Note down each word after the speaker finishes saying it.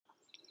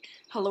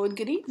Hello and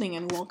good evening,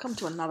 and welcome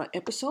to another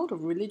episode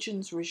of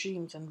Religions,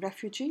 Regimes, and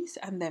Refugees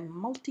and their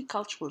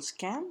multicultural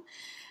scam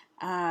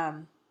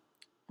um,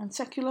 and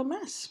secular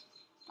mess.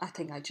 I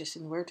think I just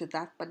inverted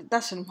that, but it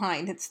doesn't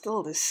mind, it's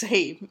still the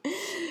same.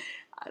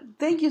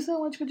 Thank you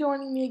so much for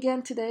joining me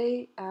again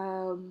today.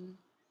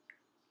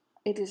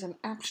 It is an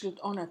absolute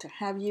honor to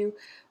have you.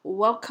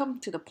 Welcome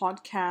to the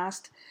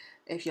podcast.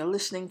 If you're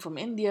listening from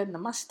India,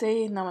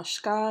 namaste,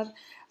 namaskar,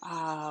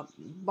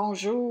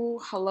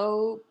 bonjour,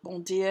 hello,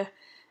 bon dia.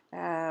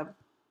 Uh,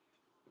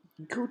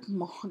 Good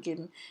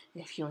morning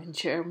if you're in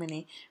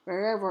Germany,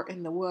 wherever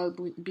in the world,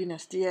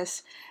 buenos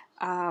dias,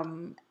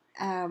 um,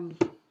 um,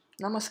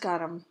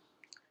 namaskaram,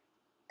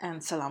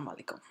 and salam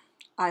alaikum.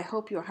 I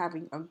hope you're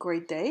having a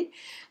great day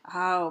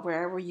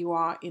wherever you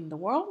are in the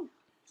world.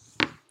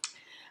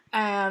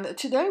 And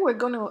today we're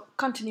going to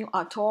continue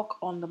our talk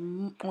on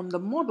the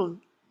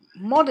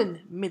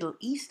modern Middle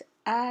East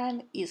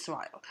and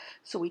Israel.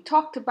 So we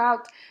talked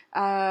about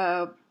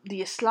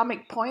the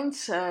Islamic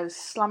points,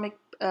 Islamic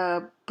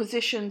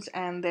positions,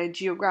 and their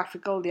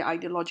geographical, their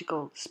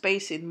ideological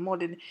space in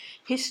modern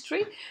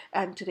history.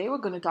 And today we're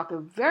going to talk a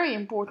very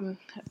important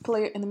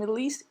player in the Middle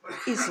East,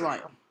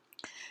 Israel.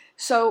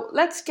 So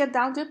let's get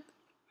down to it,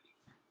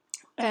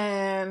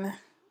 and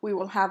we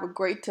will have a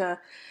great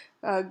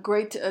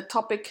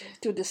topic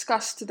to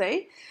discuss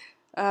today.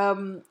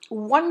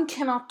 One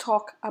cannot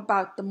talk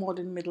about the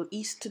modern Middle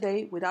East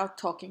today without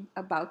talking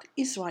about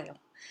Israel.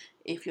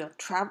 If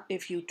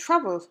you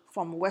travel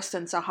from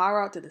Western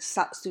Sahara to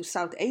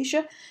South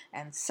Asia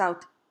and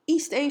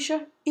Southeast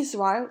Asia,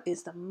 Israel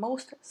is the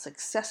most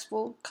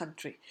successful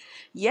country.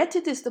 Yet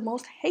it is the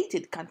most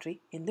hated country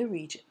in the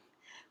region.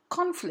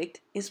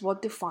 Conflict is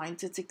what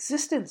defines its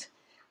existence.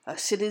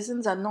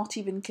 Citizens are not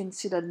even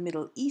considered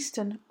Middle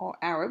Eastern or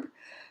Arab.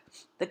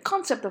 The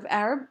concept of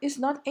Arab is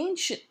not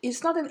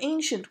an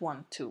ancient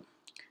one too.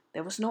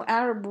 There was no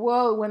Arab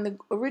world when the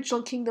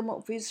original kingdom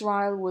of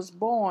Israel was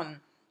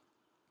born,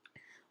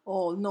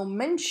 or no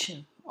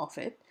mention of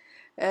it,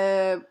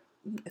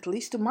 at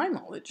least to my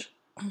knowledge.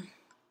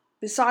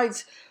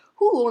 Besides,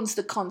 who owns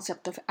the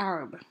concept of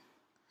Arab?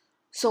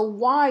 So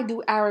why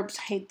do Arabs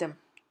hate them?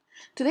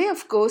 Today,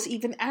 of course,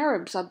 even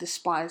Arabs are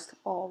despised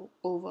all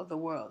over the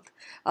world.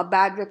 A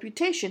bad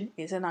reputation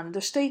is an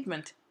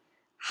understatement.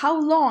 How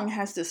long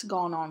has this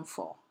gone on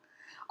for?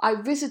 I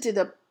visited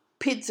a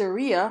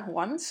pizzeria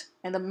once,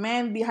 and the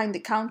man behind the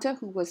counter,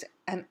 who was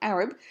an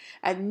Arab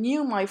and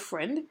knew my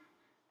friend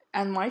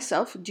and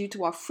myself due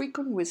to our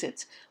frequent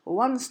visits,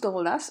 once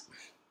told us,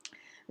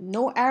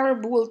 "No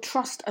Arab will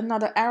trust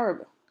another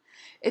Arab."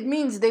 It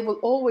means they will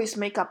always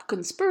make up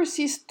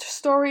conspiracy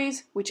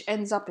stories, which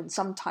ends up in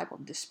some type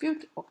of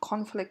dispute or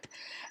conflict,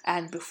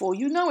 and before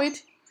you know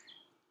it,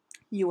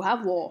 you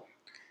have war.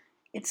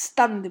 It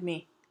stunned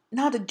me.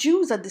 Now the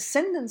Jews are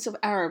descendants of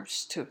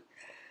Arabs too.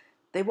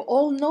 They were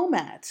all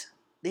nomads.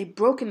 They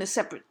broke into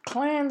separate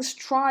clans,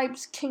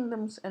 tribes,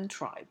 kingdoms, and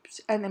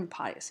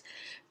empires.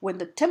 When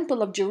the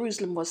Temple of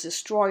Jerusalem was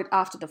destroyed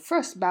after the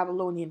first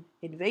Babylonian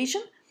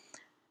invasion,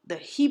 the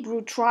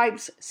Hebrew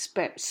tribes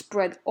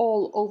spread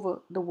all over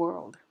the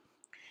world.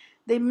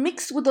 They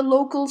mixed with the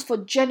locals for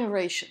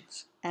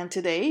generations, and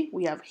today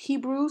we have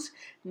Hebrews,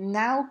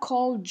 now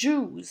called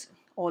Jews,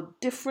 or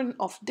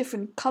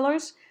different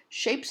colors,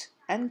 shapes,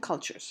 and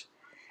cultures.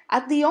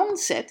 At the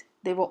onset,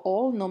 they were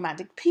all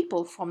nomadic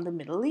people from the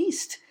Middle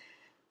East.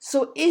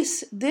 So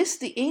is this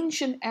the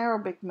ancient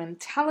Arabic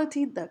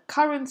mentality, the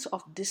currents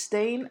of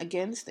disdain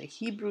against the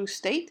Hebrew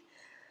state?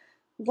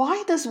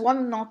 Why does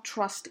one not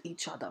trust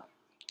each other?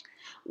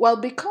 Well,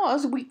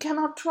 because we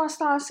cannot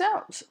trust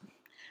ourselves.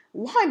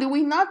 Why do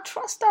we not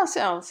trust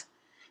ourselves?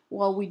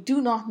 Well, we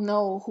do not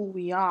know who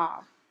we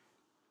are.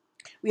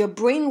 We are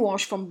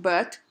brainwashed from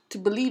birth to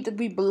believe that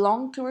we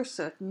belong to a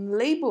certain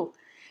label,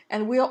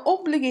 and we are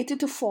obligated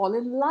to fall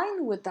in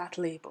line with that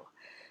label.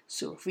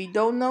 So if we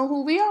don't know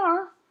who we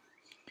are,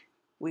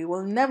 we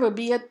will never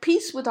be at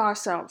peace with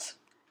ourselves.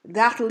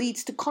 That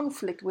leads to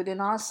conflict within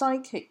our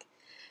psychic.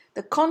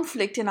 The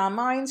conflict in our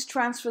minds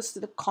transfers to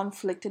the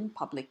conflict in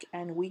public,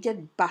 and we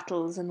get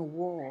battles and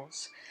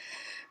wars.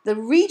 The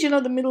region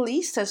of the Middle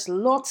East has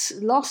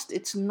lost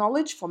its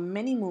knowledge for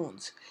many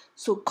moons,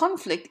 so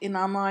conflict in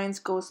our minds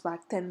goes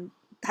back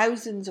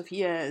thousands of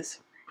years.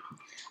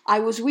 I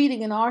was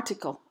reading an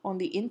article on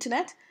the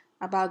internet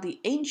about the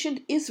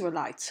ancient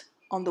Israelites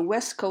on the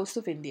west coast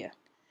of India,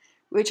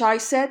 which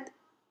said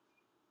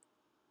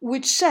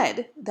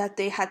that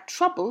they had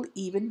trouble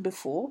even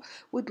before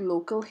with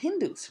local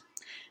Hindus.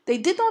 They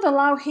did not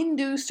allow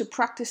Hindus to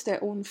practice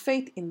their own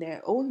faith in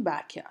their own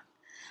backyard.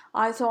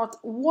 I thought,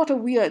 what a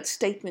weird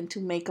statement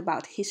to make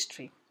about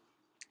history.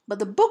 But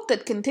the book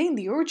that contained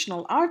the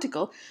original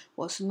article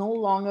was no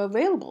longer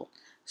available,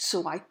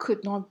 so I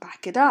could not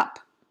back it up.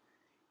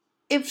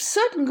 If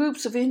certain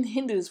groups of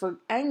Hindus were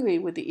angry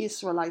with the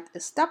Israelite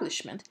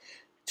establishment,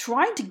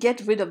 trying to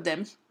get rid of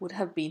them would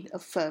have been a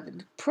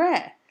fervent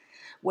prayer.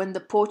 When the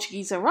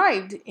Portuguese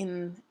arrived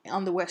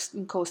on the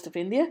western coast of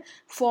India,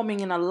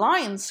 forming an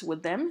alliance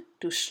with them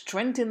to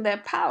strengthen their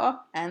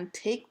power and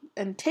take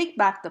and take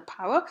back the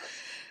power,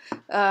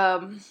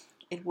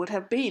 it would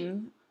have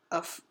been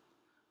a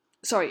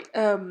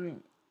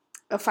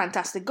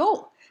fantastic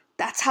goal.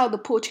 That's how the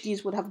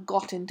Portuguese would have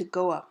got into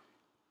Goa.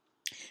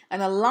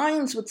 An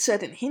alliance with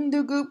certain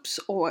Hindu groups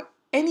or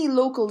any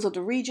locals of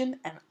the region,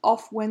 and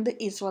off went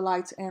the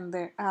Israelites and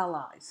their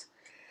allies.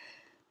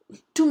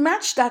 To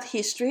match that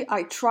history,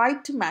 I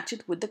tried to match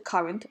it with the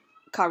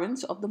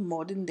currents of the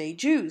modern day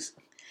Jews.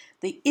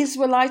 The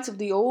Israelites of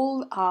the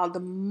old are the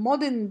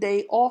modern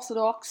day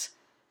Orthodox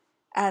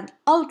and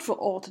ultra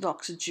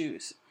Orthodox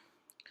Jews.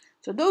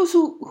 So those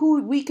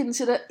who we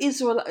consider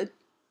Israelites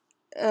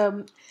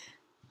in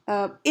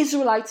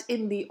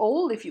the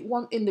old, if you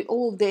want, in the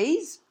old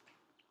days,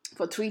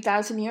 for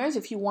 3,000 years,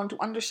 if you want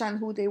to understand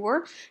who they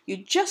were, you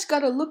just got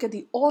to look at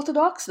the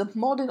Orthodox, the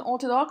modern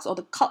Orthodox, or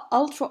the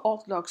ultra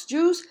Orthodox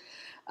Jews,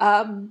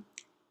 and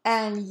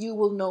you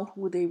will know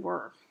who they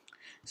were.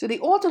 So the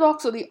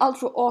Orthodox or the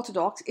ultra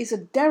Orthodox is a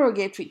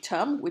derogatory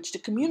term which the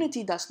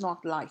community does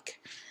not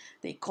like.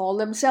 They call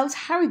themselves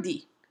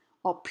Haredi,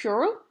 or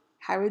plural,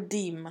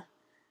 Haredim.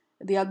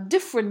 There are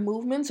different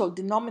movements or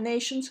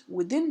denominations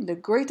within the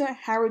greater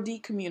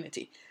Haredi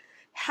community.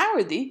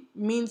 Haredi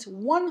means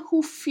one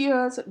who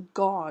fears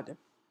God,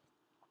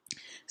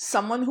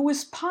 someone who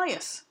is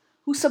pious,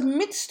 who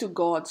submits to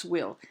God's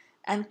will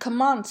and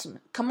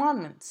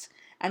commandments,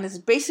 and is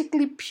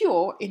basically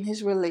pure in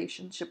his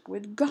relationship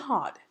with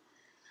God.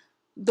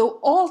 Though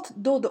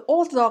the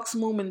Orthodox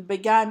movement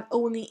began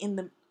only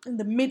in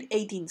the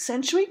mid-18th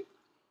century,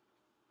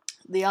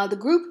 they are the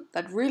group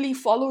that really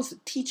follows the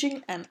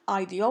teaching and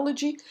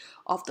ideology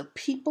of the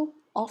people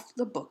of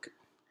the book.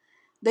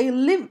 They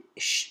live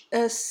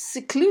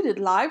secluded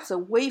lives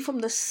away from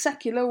the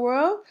secular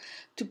world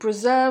to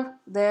preserve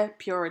their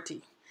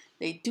purity.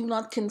 They do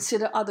not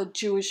consider other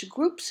Jewish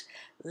groups,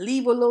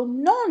 leave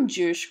alone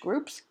non-Jewish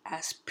groups,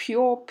 as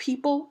pure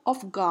people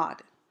of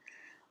God.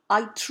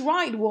 I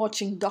tried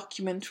watching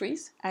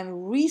documentaries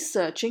and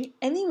researching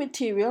any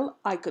material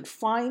I could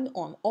find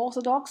on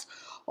Orthodox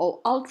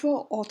or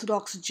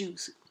ultra-Orthodox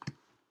Jews.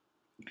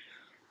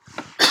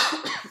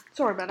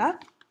 Sorry about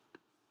that.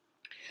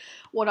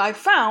 What I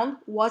found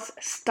was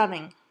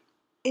stunning.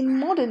 In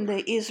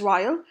modern-day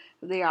Israel,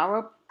 they are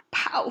a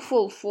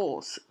powerful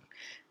force.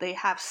 They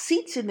have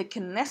seats in the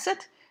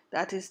Knesset,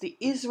 that is the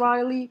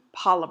Israeli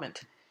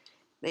parliament.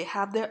 They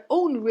have their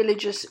own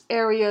religious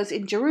areas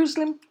in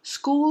Jerusalem,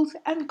 schools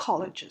and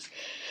colleges.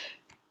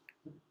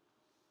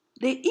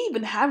 They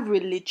even have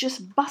religious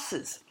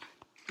buses.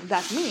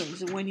 That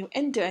means when you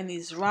enter an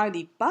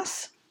Israeli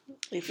bus,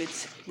 if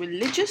it's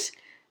religious,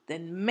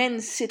 then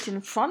men sit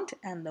in front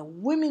and the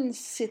women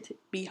sit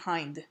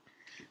behind.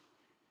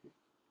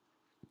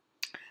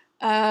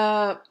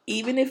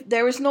 Even if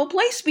there is no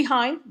place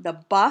behind the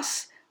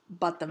bus,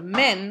 but the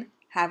men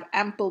have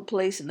ample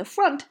place in the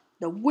front,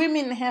 the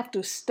women have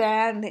to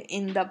stand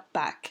in the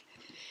back.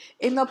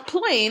 In a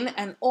plane,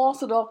 an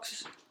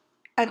Orthodox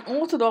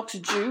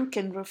Jew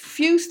can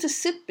refuse to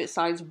sit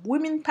beside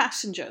women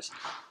passengers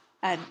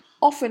and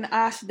often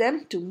ask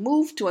them to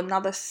move to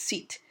another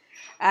seat,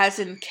 as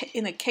in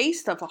a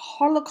case of a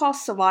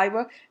Holocaust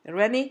survivor,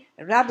 Reni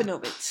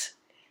Rabinovitz.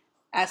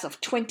 As of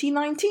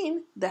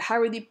 2019, the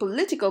Haredi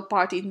political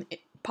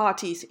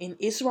parties in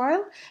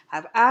Israel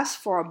have asked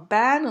for a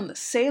ban on the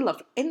sale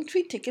of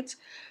entry tickets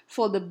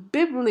for the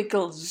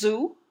biblical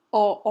zoo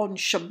or on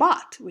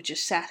Shabbat, which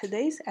is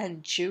Saturdays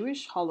and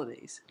Jewish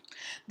holidays.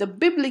 The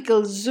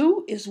biblical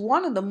zoo is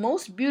one of the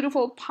most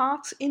beautiful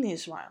parks in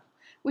Israel,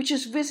 which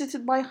is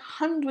visited by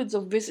hundreds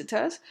of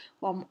visitors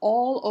from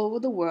all over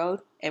the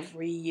world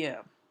every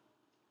year.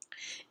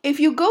 If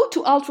you go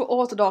to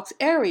ultra-Orthodox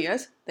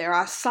areas, there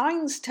are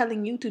signs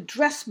telling you to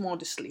dress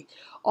modestly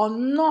or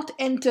not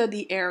enter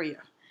the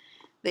area.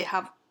 They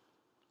have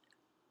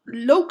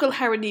local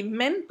Haredi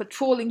men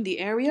patrolling the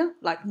area,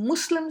 like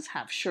Muslims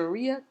have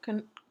Sharia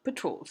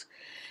patrols.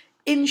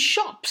 In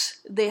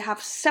shops, they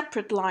have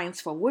separate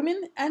lines for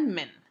women and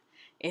men.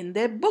 In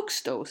their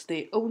bookstores,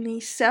 they only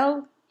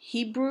sell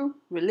Hebrew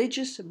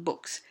religious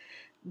books.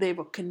 They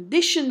were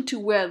conditioned to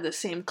wear the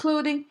same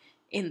clothing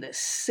in the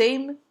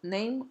same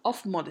name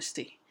of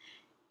modesty.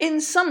 In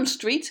some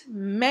streets,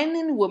 men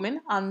and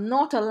women are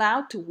not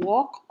allowed to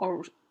walk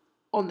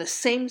on the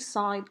same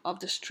side of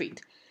the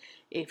street.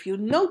 If you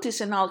notice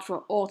an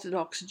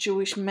ultra-Orthodox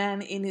Jewish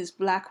man in his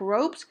black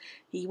robes,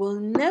 he will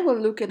never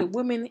look at a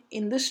woman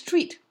in the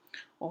street,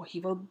 or he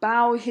will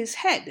bow his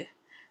head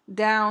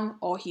down,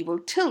 or he will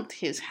tilt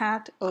his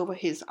hat over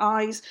his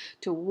eyes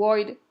to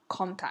avoid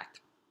contact.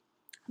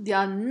 They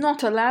are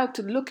not allowed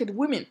to look at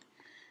women.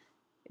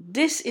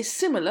 This is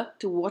similar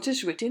to what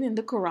is written in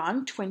the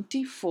Quran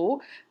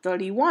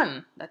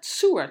 24:31, that's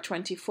Surah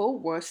 24,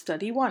 verse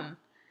 31.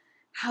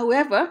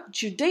 However,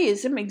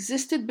 Judaism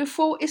existed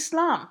before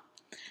Islam.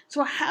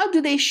 So how do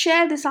they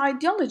share this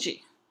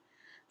ideology?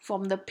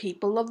 From the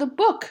people of the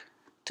book.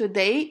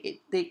 Today,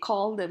 they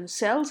call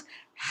themselves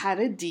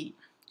Haredi.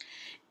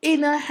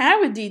 In a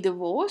Haredi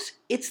divorce,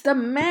 it's the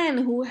man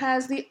who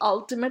has the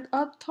ultimate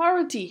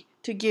authority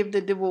to give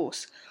the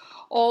divorce.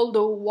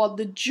 although what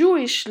the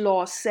Jewish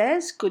law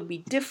says could be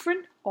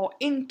different or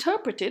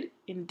interpreted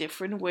in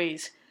different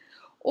ways.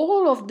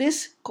 All of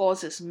this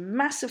causes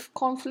massive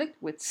conflict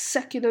with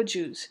secular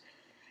Jews.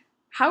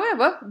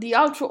 However, the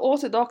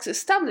ultra-Orthodox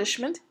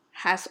establishment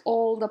has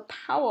all the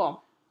power.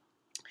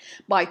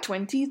 By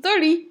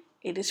 2030,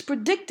 it is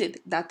predicted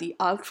that the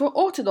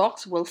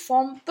ultra-Orthodox will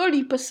form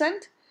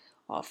 30%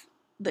 of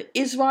the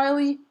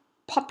Israeli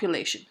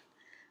population.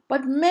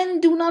 But men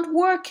do not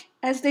work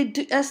as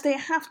they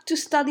have to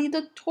study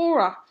the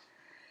Torah.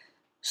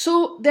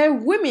 So their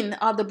women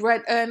are the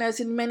bread earners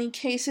in many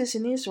cases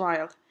in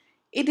Israel.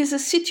 It is a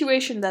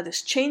situation that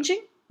is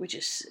changing,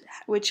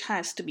 which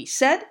has to be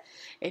said.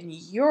 In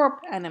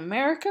Europe and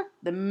America,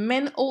 the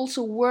men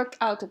also work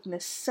out of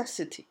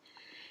necessity.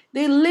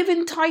 They live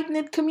in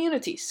tight-knit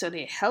communities, so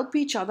they help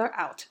each other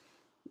out.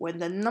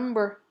 When a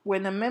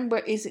member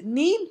is in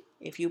need,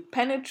 if you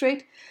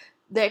penetrate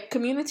their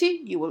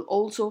community, you will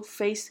also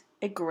face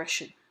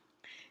aggression.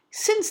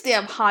 Since they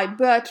have high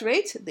birth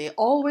rates, they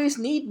always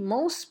need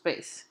more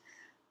space.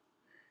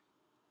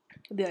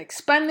 They are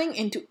expanding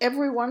into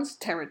everyone's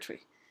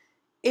territory.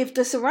 If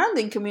the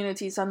surrounding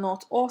communities are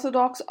not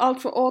Orthodox,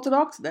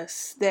 ultra-Orthodox,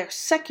 their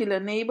secular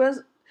neighbors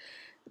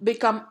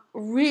become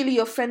really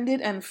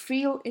offended and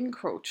feel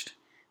encroached.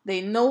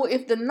 They know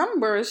if the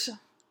numbers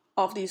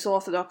of these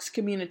Orthodox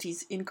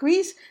communities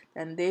increase,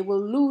 then they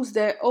will lose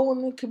their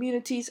own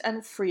communities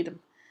and freedom.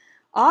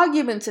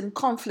 Arguments and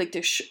conflict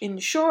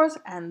ensures,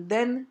 and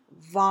then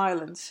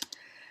violence.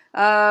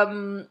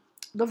 The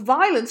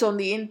violence on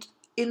the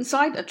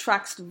inside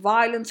attracts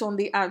violence on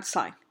the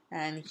outside.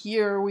 And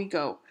here we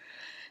go.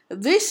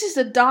 This is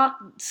the dark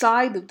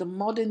side of the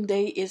modern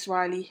day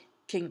Israeli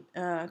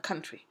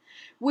country,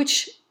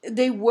 which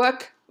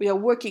we are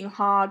working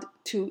hard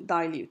to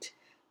dilute.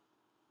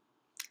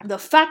 The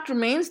fact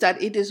remains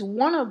that it is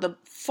one of the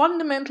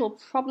fundamental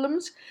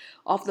problems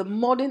of the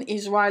modern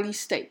Israeli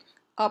state,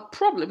 a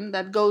problem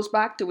that goes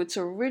back to its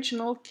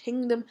original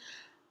kingdom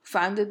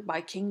founded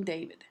by King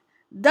David.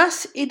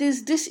 Thus, it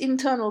is this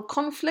internal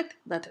conflict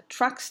that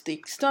attracts the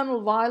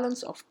external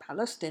violence of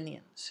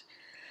Palestinians.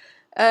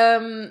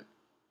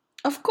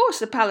 Of course,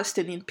 the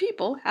Palestinian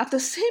people have the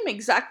same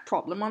exact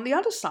problem on the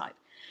other side,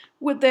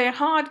 with their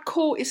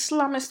hardcore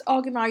Islamist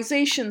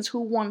organizations who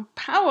want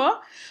power,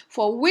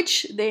 for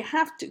which they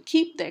have to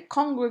keep their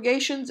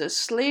congregations as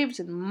slaves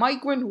and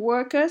migrant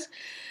workers,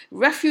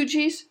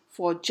 refugees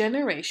for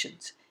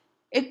generations.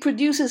 It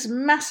produces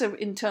massive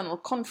internal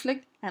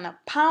conflict and a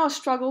power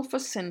struggle for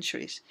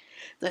centuries.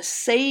 The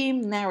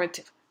same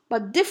narrative,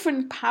 but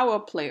different power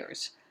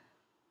players.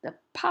 The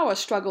power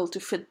struggle to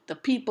fit the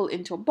people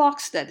into a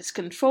box that is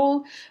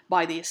controlled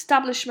by the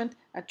establishment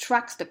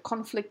attracts the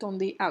conflict on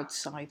the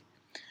outside.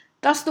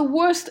 Thus, the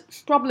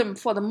worst problem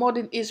for the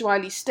modern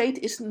Israeli state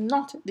is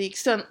not the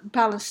external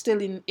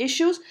Palestinian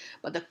issues,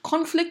 but the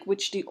conflict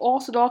which the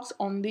Orthodox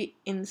on the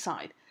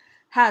inside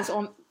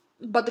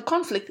but the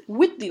conflict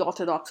with the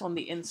Orthodox on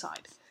the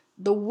inside.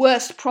 The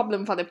worst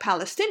problem for the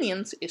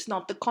Palestinians is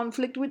not the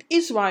conflict with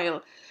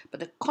Israel,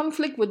 but the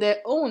conflict with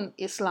their own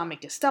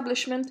Islamic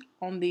establishment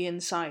on the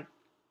inside.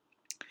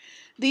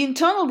 The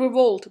internal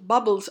revolt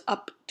bubbles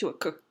up to a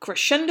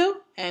crescendo,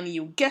 and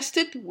you guessed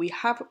it, we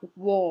have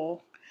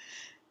war.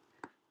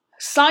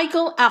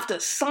 Cycle after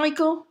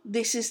cycle,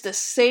 this is the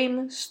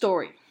same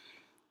story.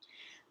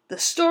 The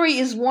story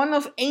is one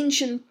of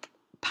ancient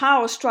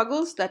power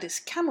struggles that is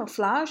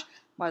camouflaged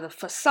by the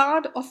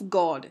facade of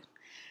God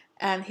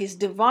and his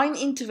divine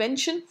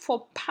intervention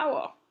for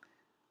power.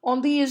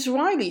 On the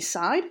Israeli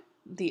side,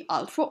 the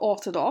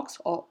ultra-Orthodox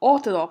or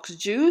Orthodox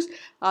Jews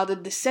are the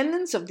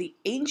descendants of the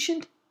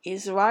ancient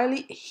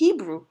Israeli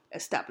Hebrew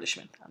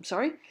establishment.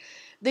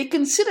 They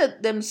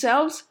considered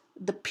themselves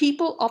the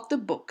people of the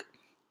book.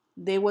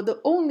 They were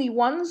the only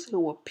ones who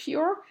were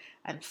pure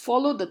and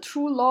followed the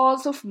true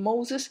laws of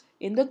Moses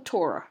in the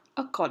Torah,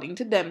 according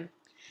to them.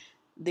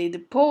 They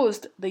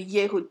deposed the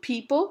Yehud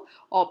people,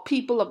 or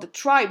people of the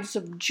tribes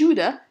of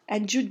Judah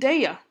and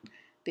Judea.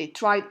 They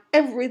tried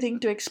everything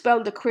to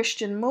expel the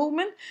Christian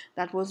movement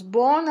that was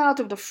born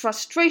out of the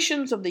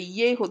frustrations of the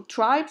Yehud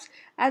tribes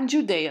and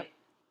Judea,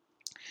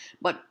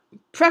 but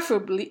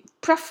preferred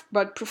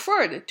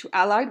to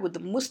ally with the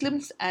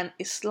Muslims and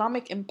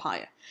Islamic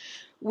Empire,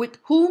 with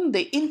whom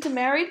they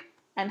intermarried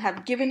and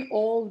have given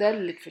all their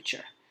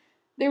literature.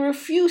 They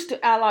refused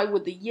to ally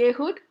with the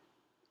Yehud,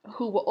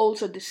 who were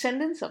also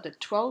descendants of the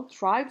 12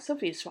 tribes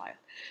of Israel.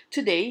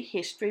 Today,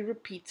 history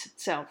repeats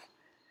itself.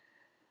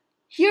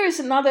 Here is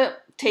another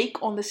take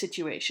on the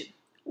situation.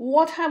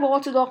 What have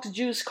Orthodox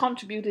Jews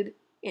contributed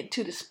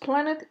to this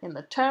planet in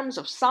the terms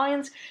of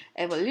science,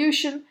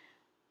 evolution,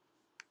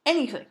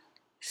 anything?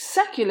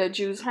 Secular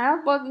Jews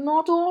have, but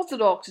not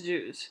Orthodox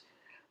Jews.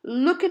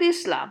 Look at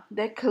Islam,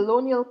 their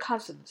colonial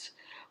cousins.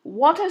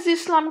 What has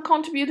Islam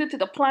contributed to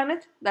the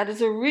planet that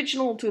is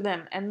original to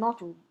them and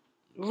not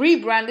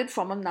rebranded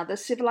from another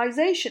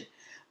civilization?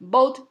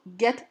 Both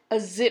get a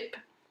zip.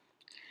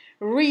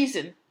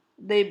 Reason: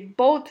 they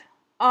both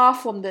are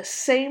from the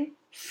same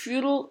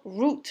feudal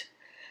root.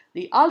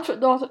 The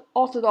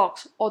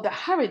ultra-Orthodox or the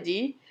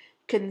Haredi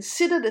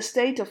consider the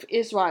state of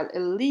Israel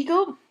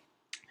illegal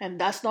and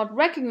does not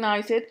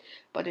recognize it,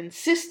 but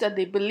insists that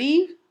they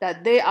believe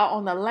that they are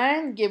on a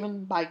land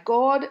given by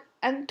God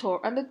and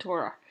the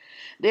Torah.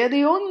 They are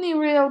the only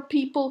real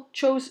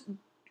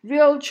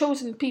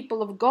chosen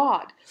people of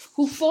God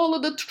who follow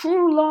the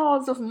true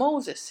laws of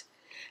Moses.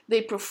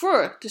 They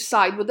prefer to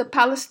side with the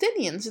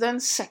Palestinians than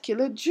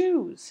secular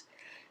Jews.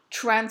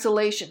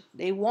 Translation: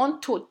 they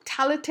want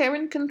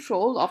totalitarian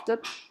control of the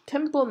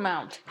Temple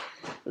Mount,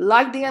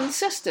 like the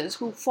ancestors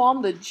who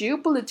formed a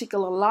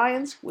geopolitical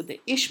alliance with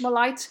the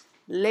Ishmaelites,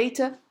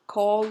 later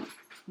called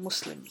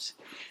Muslims.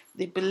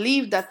 They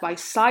believe that by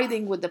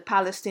siding with the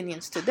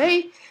Palestinians today,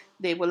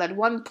 they will at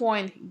one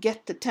point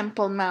get the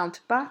Temple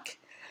Mount back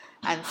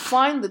and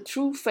find the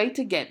true faith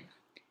again.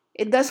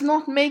 It does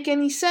not make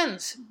any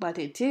sense, but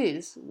it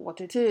is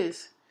what it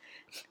is.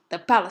 The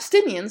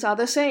Palestinians are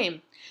the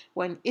same.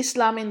 When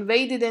Islam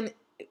invaded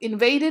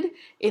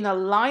in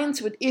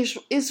alliance with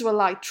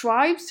Israelite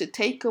tribes to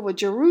take over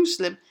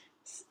Jerusalem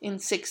in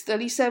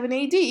 637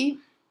 AD,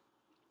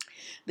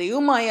 the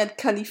Umayyad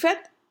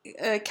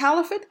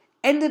Caliphate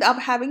ended up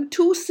having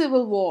 2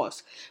 civil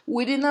wars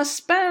within a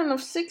span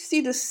of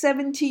 60 to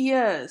 70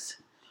 years.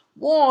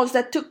 Wars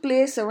that took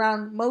place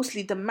around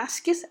mostly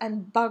Damascus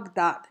and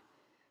Baghdad.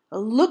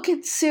 Look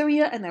at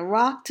Syria and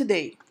Iraq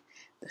today.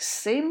 The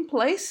same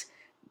place,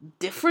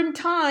 different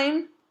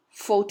time,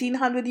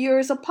 1400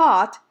 years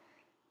apart.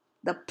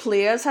 The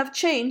players have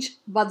changed,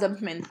 but the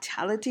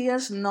mentality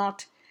has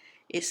not.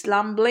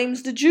 Islam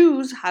blames the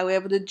Jews.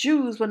 However, the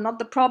Jews were not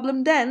the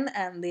problem then,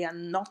 and they are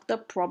not the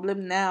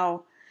problem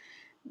now.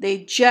 They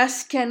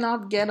just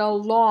cannot get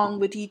along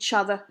with each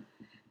other.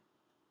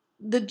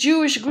 The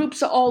Jewish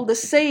groups are all the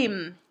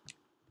same.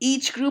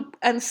 Each group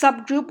and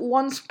subgroup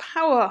wants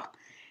power.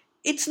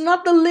 It's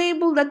not the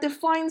label that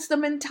defines the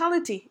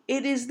mentality.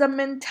 It is the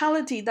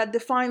mentality that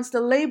defines the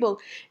label.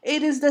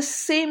 It is the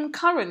same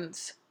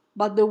currents,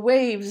 but the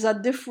waves are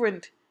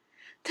different.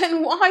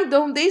 Then why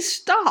don't they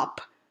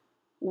stop?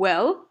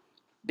 Well,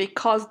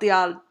 because they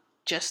are,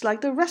 just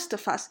like the rest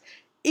of us,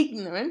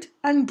 ignorant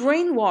and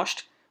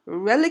brainwashed,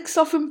 relics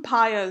of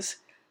empires.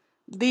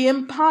 The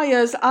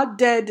empires are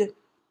dead,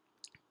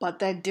 but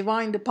their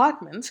divine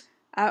departments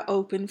are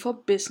open for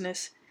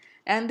business,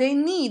 and they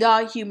need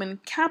our human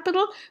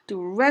capital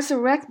to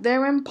resurrect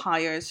their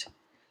empires.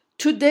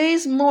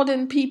 Today's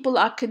modern people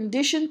are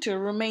conditioned to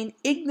remain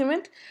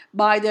ignorant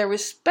by their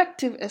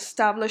respective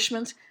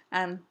establishments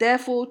and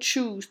therefore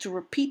choose to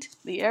repeat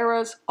the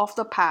errors of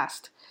the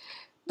past.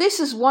 This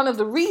is one of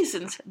the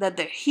reasons that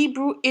the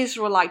Hebrew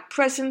Israelite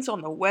presence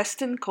on the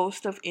western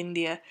coast of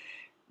India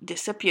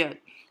disappeared.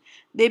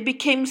 They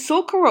became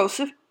so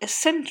corrosive,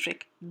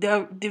 eccentric,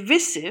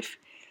 divisive,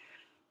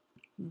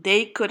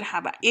 they could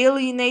have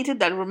alienated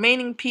the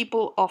remaining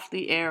people of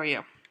the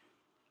area.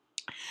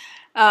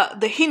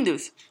 The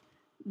Hindus,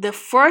 the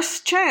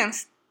first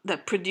chance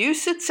that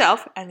produced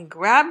itself and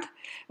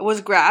was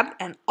grabbed,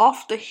 and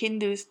off the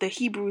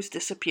Hebrews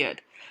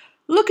disappeared.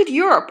 Look at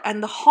Europe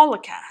and the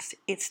Holocaust.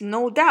 It's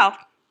no doubt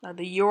that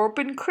the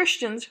European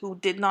Christians who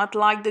did not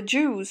like the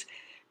Jews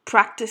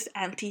practiced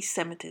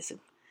anti-Semitism.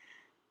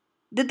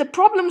 Did the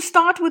problem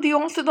start with the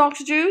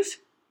Orthodox Jews?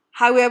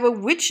 However,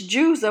 which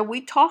Jews are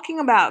we talking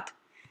about?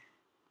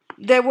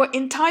 There were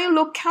entire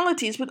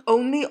localities with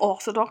only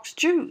Orthodox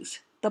Jews.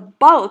 The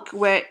bulk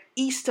were in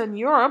Eastern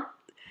Europe,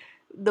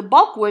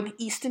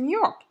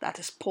 that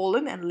is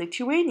Poland and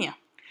Lithuania.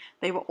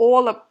 They were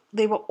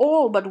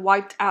all but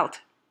wiped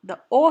out. The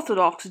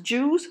Orthodox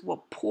Jews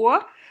were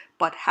poor,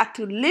 but had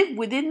to live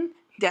within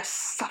their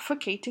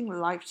suffocating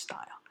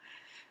lifestyle.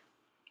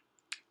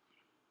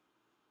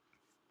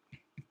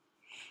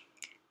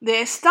 The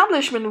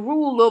establishment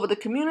ruled over the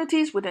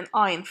communities with an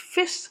iron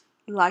fist,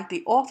 like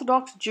the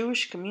Orthodox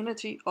Jewish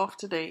community of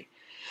today.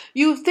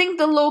 You think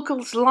the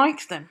locals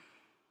liked them?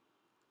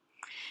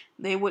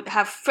 They would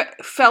have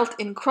felt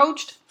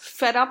encroached,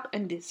 fed up,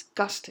 and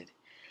disgusted.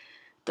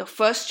 The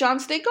first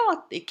chance they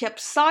got, they kept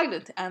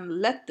silent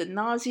and let the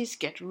Nazis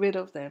get rid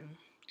of them.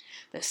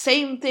 The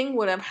same thing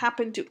would have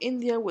happened to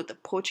India with the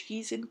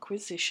Portuguese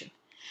Inquisition.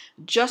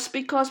 Just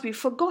because we've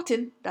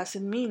forgotten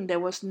doesn't mean there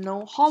was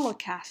no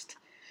Holocaust.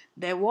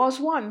 There was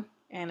one,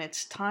 and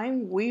it's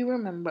time we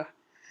remember.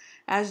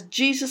 As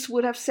Jesus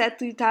would have said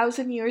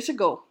 3,000 years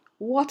ago,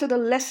 what are the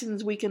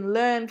lessons we can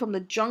learn from the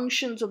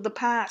junctions of the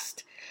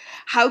past?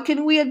 How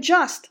can we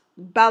adjust,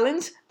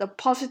 balance the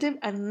positive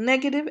and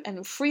negative,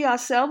 and free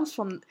ourselves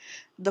from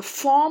the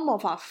form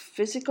of our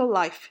physical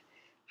life?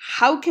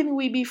 How can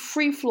we be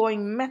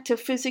free-flowing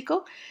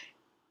metaphysical?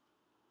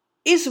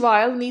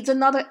 Israel needs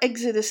another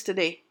exodus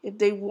today if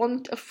they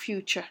want a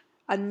future.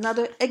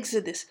 Another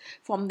exodus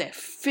from their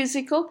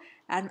physical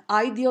and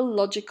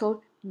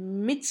ideological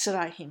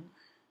Mitzrayim.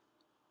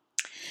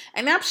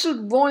 An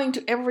absolute warning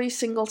to every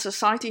single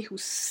society who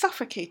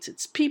suffocates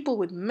its people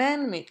with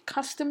man-made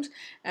customs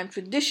and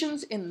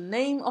traditions in the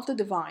name of the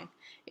divine.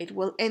 It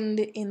will end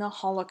in a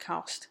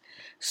Holocaust.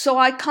 So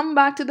I come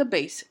back to the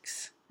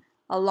basics.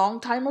 A long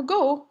time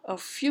ago, a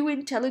few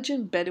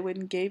intelligent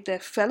Bedouin gave their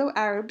fellow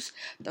Arabs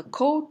the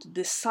code to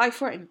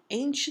decipher an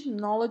ancient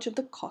knowledge of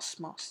the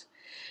cosmos,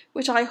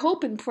 which I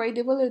hope and pray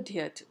they will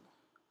adhere to.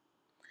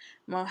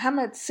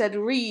 Muhammad said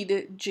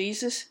read,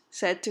 Jesus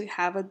said to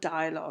have a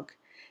dialogue.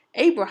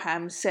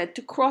 Abraham said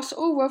to cross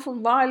over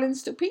from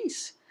violence to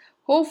peace.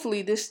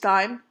 Hopefully this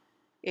time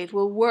it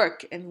will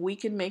work and we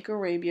can make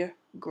Arabia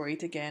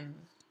great again.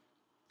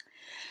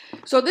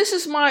 So this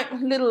is my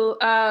little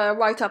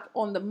write-up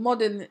on the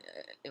modern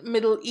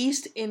Middle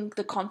East in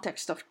the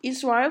context of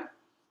Israel.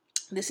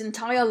 This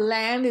entire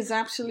land is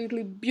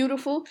absolutely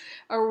beautiful.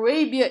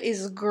 Arabia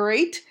is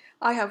great.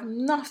 I have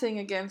nothing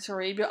against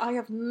Arabia. I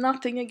have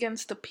nothing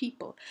against the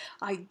people.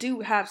 I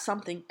do have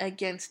something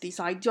against these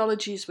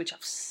ideologies which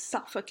have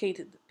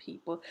suffocated the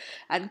people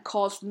and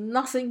caused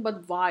nothing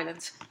but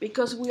violence,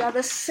 because we are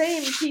the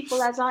same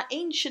people as our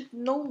ancient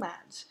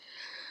nomads.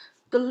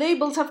 The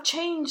labels have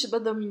changed,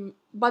 but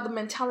the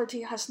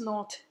mentality has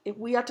not. If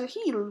we are to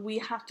heal, we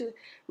have to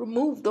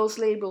remove those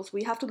labels.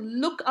 We have to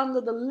look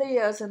under the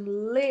layers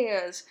and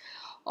layers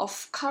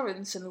of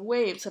currents and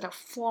waves that have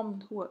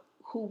formed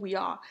who we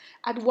are.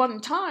 At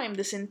one time,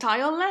 this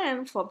entire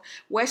land, from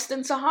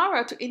Western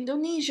Sahara to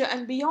Indonesia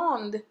and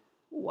beyond,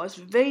 was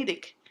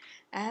Vedic,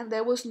 and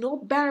there was no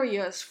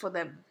barriers for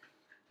them.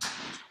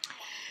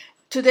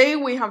 Today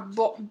we have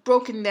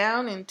broken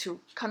down into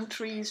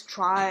countries,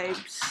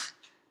 tribes,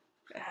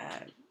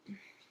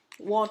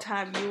 what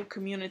have you,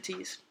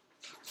 communities.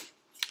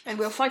 And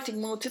we're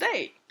fighting more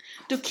today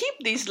to keep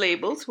these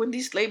labels when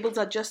these labels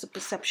are just a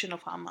perception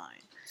of our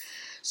mind.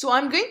 So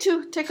I'm going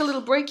to take a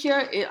little break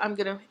here. I'm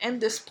going to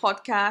end this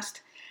podcast.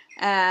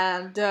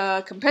 And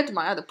compared to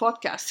my other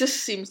podcasts, this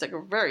seems like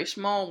a very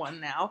small one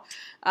now.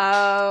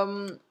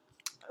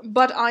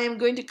 But I am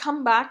going to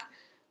come back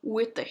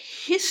with the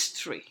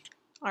history.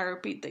 I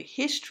repeat, the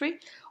history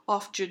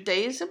of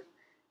Judaism,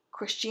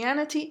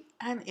 Christianity,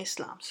 and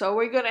Islam. So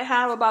we're going to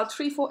have about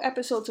 3-4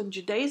 episodes on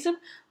Judaism.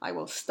 I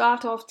will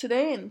start off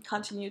today and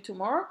continue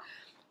tomorrow.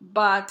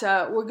 But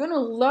we're going to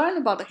learn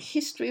about the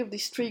history of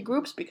these three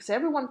groups, because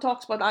everyone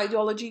talks about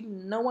ideology,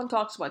 no one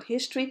talks about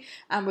history,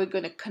 and we're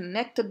going to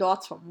connect the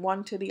dots from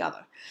one to the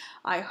other.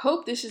 I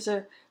hope this is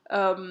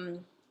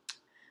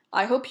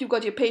I hope you've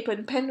got your paper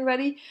and pen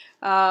ready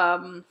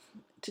to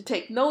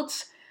take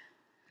notes.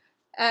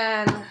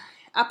 And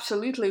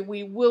absolutely,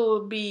 we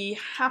will be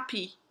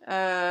happy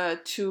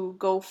to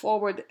go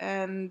forward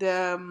and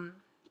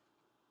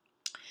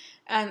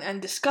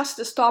discuss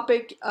this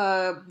topic.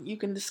 You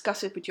can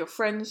discuss it with your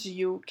friends.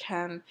 You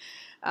can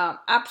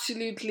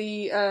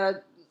absolutely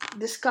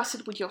discuss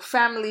it with your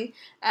family,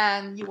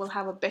 and you will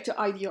have a better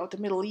idea of the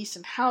Middle East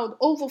and how it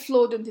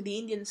overflowed into the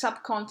Indian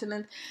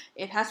subcontinent.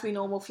 It has been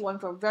overflowing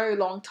for a very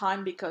long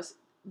time, because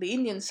the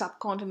Indian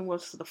subcontinent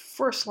was the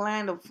first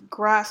land of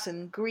grass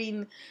and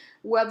green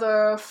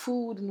weather,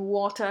 food and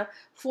water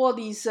for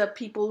these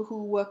people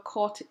who were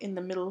caught in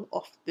the middle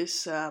of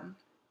this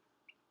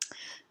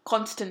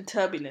constant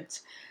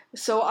turbulence.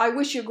 So I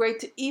wish you a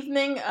great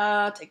evening.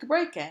 Take a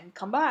break and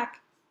come back.